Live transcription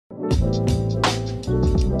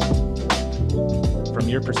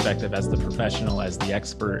your perspective as the professional, as the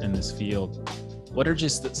expert in this field, what are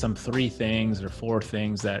just some 3 things or 4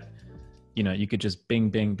 things that, you know, you could just bing,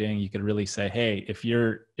 bing, bing, you could really say, hey, if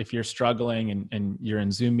you're struggling and you're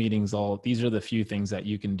in Zoom meetings, these are the few things that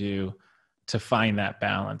you can do to find that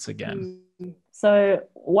balance again? So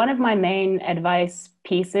one of my main advice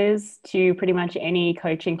pieces to pretty much any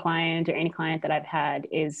coaching client or any client that I've had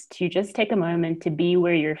is to just take a moment to be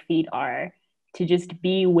where your feet are, to just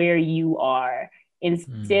be where you are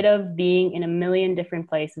instead of being in a million different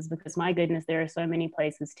places, because my goodness, there are so many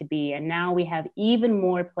places to be. And now we have even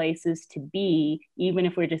more places to be, even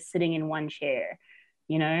if we're just sitting in one chair,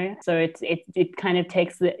 you know? So it kind of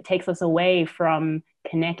takes us away from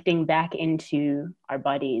connecting back into our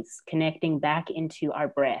bodies, connecting back into our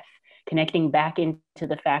breath, connecting back into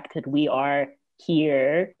the fact that we are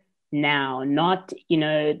here now, not, you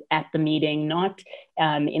know, at the meeting, not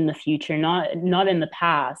in the future, not in the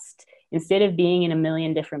past. Instead of being in a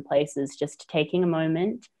million different places, just taking a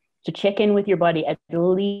moment to check in with your body at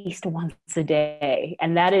least once a day.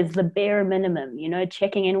 And that is the bare minimum, you know,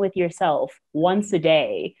 checking in with yourself once a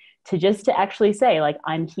day to actually say, like,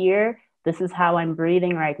 I'm here. This is how I'm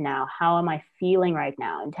breathing right now. How am I feeling right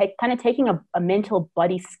now? And taking a mental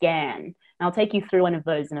body scan. And I'll take you through one of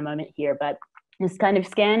those in a moment here, but just kind of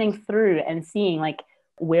scanning through and seeing, like,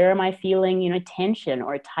 where am I feeling, you know, tension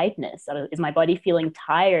or tightness? Is my body feeling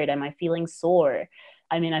tired? Am I feeling sore?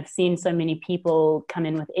 I mean, I've seen so many people come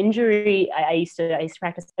in with injury. I used to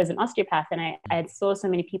practice as an osteopath, and I saw so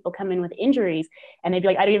many people come in with injuries, and they'd be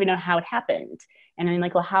like, I don't even know how it happened. And I'm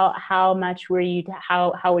like, well, how were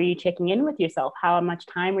you checking in with yourself? How much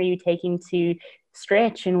time were you taking to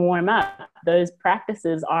stretch and warm up? Those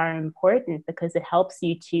practices are important because it helps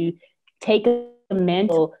you to take a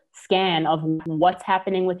mental scan of what's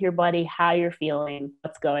happening with your body, how you're feeling,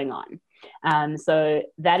 what's going on. So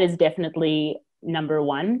that is definitely number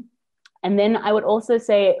one. And then I would also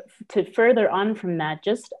say, to further on from that,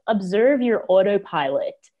 just observe your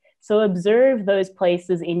autopilot. So observe those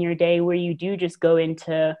places in your day where you do just go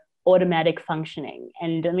into automatic functioning.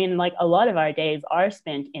 And I mean, like, a lot of our days are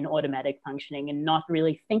spent in automatic functioning and not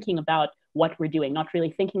really thinking about what we're doing, not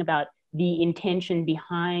really thinking about the intention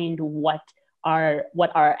behind what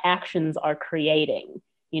our actions are creating,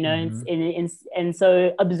 you know. And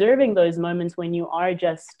so observing those moments when you are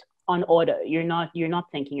just on auto, you're not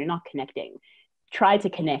thinking, you're not connecting. Try to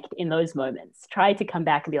connect in those moments. Try to come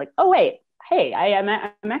back and be like, oh wait, hey, I'm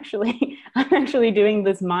actually doing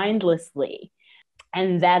this mindlessly.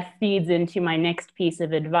 And that feeds into my next piece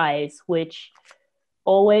of advice, which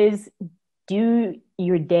always do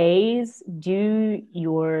your days, do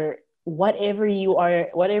your whatever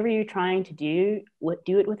you're trying to do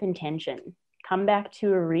it with intention. Come back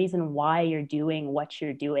to a reason why you're doing what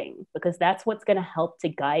you're doing, because that's what's going to help to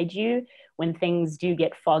guide you when things do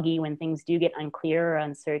get foggy, when things do get unclear or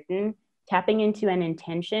uncertain. Tapping into an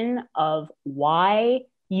intention of why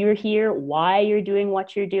you're here, why you're doing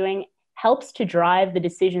what you're doing, helps to drive the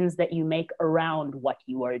decisions that you make around what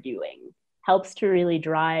you are doing, helps to really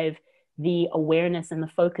drive the awareness and the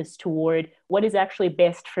focus toward what is actually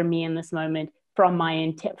best for me in this moment from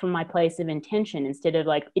my place of intention, instead of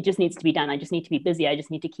like, it just needs to be done. I just need to be busy. I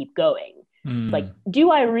just need to keep going. Like,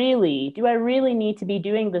 do I really need to be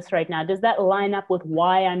doing this right now? Does that line up with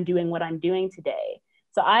why I'm doing what I'm doing today?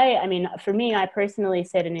 So I mean, for me, I personally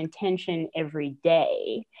set an intention every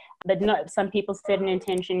day, but some people set an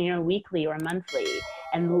intention, you know, weekly or monthly,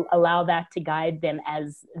 and allow that to guide them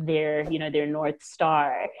as their North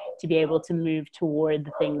Star, to be able to move toward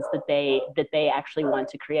the things that they actually want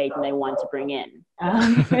to create and they want to bring in.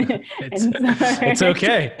 It's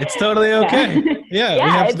okay. It's totally okay. Yeah, we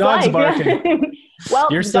have dogs barking. Well,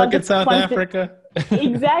 you're stuck in South Africa.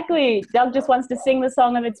 Exactly. Doug just wants to sing the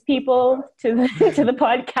song of its people to the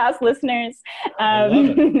podcast listeners.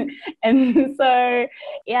 And so,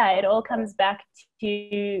 yeah, it all comes back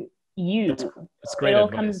to you. It's great. It all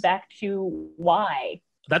advice. comes back to why.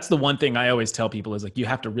 That's the one thing I always tell people is, like, you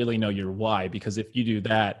have to really know your why, because if you do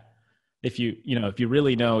that, if you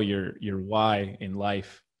really know your why in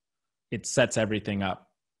life, it sets everything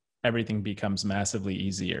up. Everything becomes massively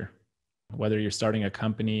easier, whether you're starting a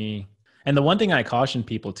company. And the one thing I caution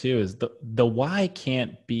people too is the why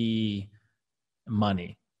can't be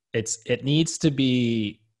money. It needs to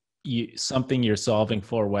be something you're solving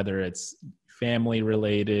for, whether it's family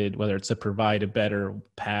related, whether it's to provide a better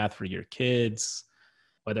path for your kids,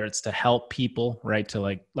 whether it's to help people, right? To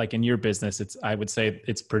like in your business, I would say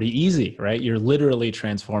it's pretty easy, right? You're literally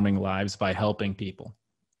transforming lives by helping people.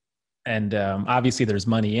 And obviously there's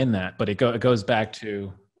money in that, but it goes back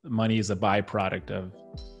to money is a byproduct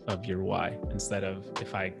of your why, instead of,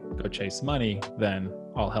 if I go chase money, then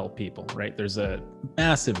I'll help people, right? There's a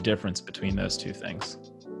massive difference between those two things.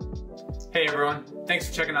 Hey everyone, thanks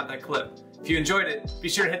for checking out that clip. If you enjoyed it, be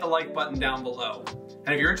sure to hit the like button down below.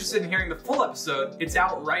 And if you're interested in hearing the full episode, it's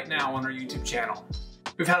out right now on our YouTube channel.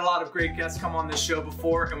 We've had a lot of great guests come on this show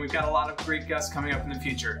before, and we've got a lot of great guests coming up in the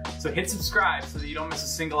future. So hit subscribe so that you don't miss a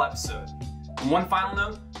single episode. And one final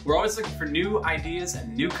note, we're always looking for new ideas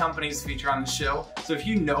and new companies to feature on the show. So if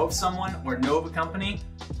you know of someone or know of a company,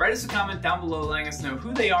 write us a comment down below letting us know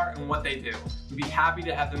who they are and what they do. We'd be happy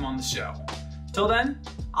to have them on the show. Till then,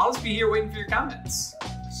 I'll just be here waiting for your comments.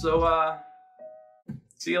 So,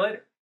 see you later.